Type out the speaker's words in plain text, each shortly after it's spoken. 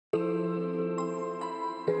I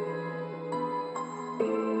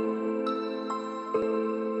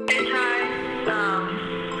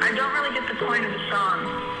don't really get the point of the song.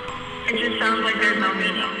 It just sounds like there's no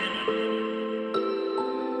meaning.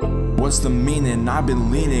 What's the meaning? I've been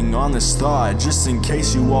leaning on this thought, just in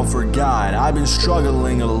case you all forgot. I've been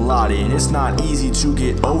struggling a lot, and it's not easy to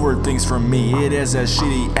get over things for me. It is as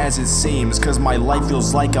shitty as it seems, cause my life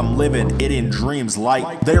feels like I'm living it in dreams.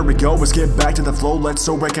 Like, there we go, let's get back to the flow. Let's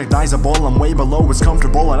so recognizable, I'm way below what's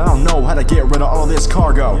comfortable, and I don't know how to get rid of all this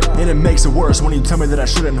cargo. And it makes it worse when you tell me that I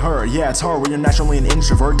shouldn't hurt. Yeah, it's hard when you're naturally an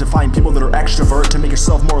introvert to find people that are extrovert, to make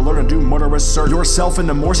yourself more alert and do more to assert yourself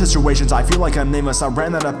into more situations. I feel like I'm nameless, I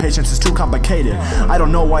ran out of patience, it's too complicated. I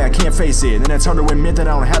don't know why I can't face it, and it's hard to admit that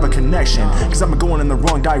I don't have a connection, cause I'm going in the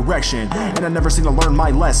wrong direction, and I never seem to learn my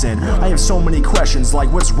lesson. I have so many questions,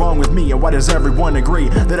 like what's wrong with me, and why does everyone agree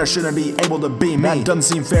that I shouldn't be able to be me? That doesn't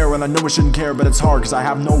seem fair, and I know I shouldn't care, but it's hard cause I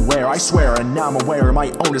have nowhere, I swear, and now I'm aware of my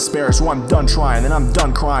own despair. So I'm done trying, and I'm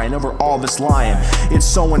done crying over all this lying. It's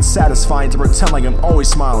so unsatisfying to pretend like I'm always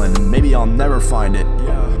smiling, and maybe I'll never find it.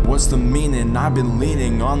 What's the meaning? I've been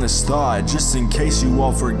leaning on this thought, just in case you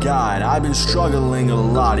all forgot. I've been struggling a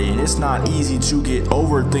lot, and it's not easy to get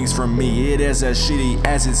over things for me. It is as shitty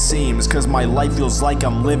as it seems, cause my life feels like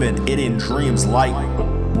I'm living it in dreams. Like,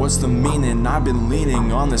 what's the meaning? I've been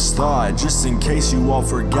leaning on this thought, just in case you all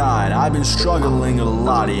forgot. I've been struggling a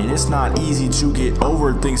lot, and it's not easy to get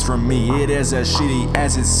over things for me. It is as shitty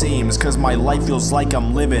as it seems, cause my life feels like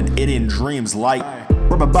I'm living it in dreams. Like,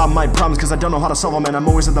 rap about my problems cause I don't know how to solve them, and I'm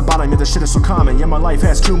always at the bottom, yeah, this shit is so common. Yeah, my life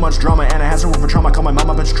has too much drama, and I have to work for trauma. Call my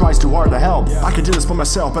mama, but she tries too hard to help. I could do this for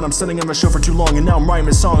myself, but I'm sitting in my show for too long, and now I'm writing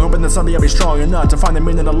this song, hoping that someday I'll be strong enough to find the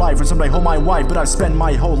meaning of life, and someday hold my wife. But I've spent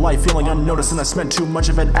my whole life feeling unnoticed, and I spent too much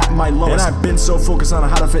of it at my lowest. And I've been so focused on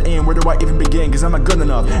how to fit in, where do I even begin, cause I'm not good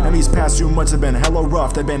enough. And these past 2 months have been hella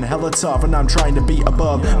rough, they've been hella tough, and I'm trying to be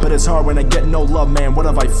above, but it's hard when I get no love, man, what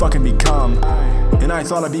have I fucking become? And I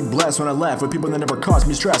thought I'd be blessed when I left with people that never caused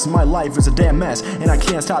me stress. My life is a damn mess, and I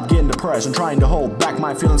can't stop getting depressed and trying to hold back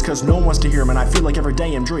my feelings cause no one wants to hear them. And I feel like every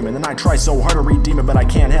day I'm dreaming, and I try so hard to redeem it, but I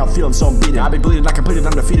can't help feeling so beaten. I've been bleeding, not completed,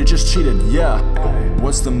 I'm defeated, just cheated, yeah.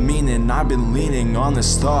 What's the meaning? I've been leaning on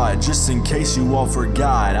this thought, just in case you all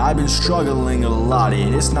forgot. I've been struggling a lot,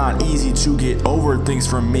 and it's not easy to get over things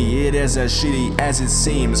for me. It is as shitty as it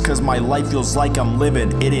seems, cause my life feels like I'm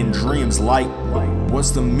living it in dreams. Like,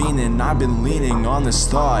 what's the meaning? I've been leaning on this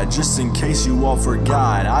thought, just in case you all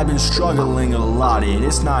forgot. I've been struggling a lot, and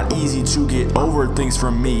it's not easy to get over things for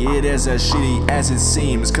me. It is as shitty as it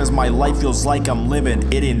seems, cause my life feels like I'm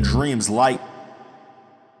living it in dreams. Like,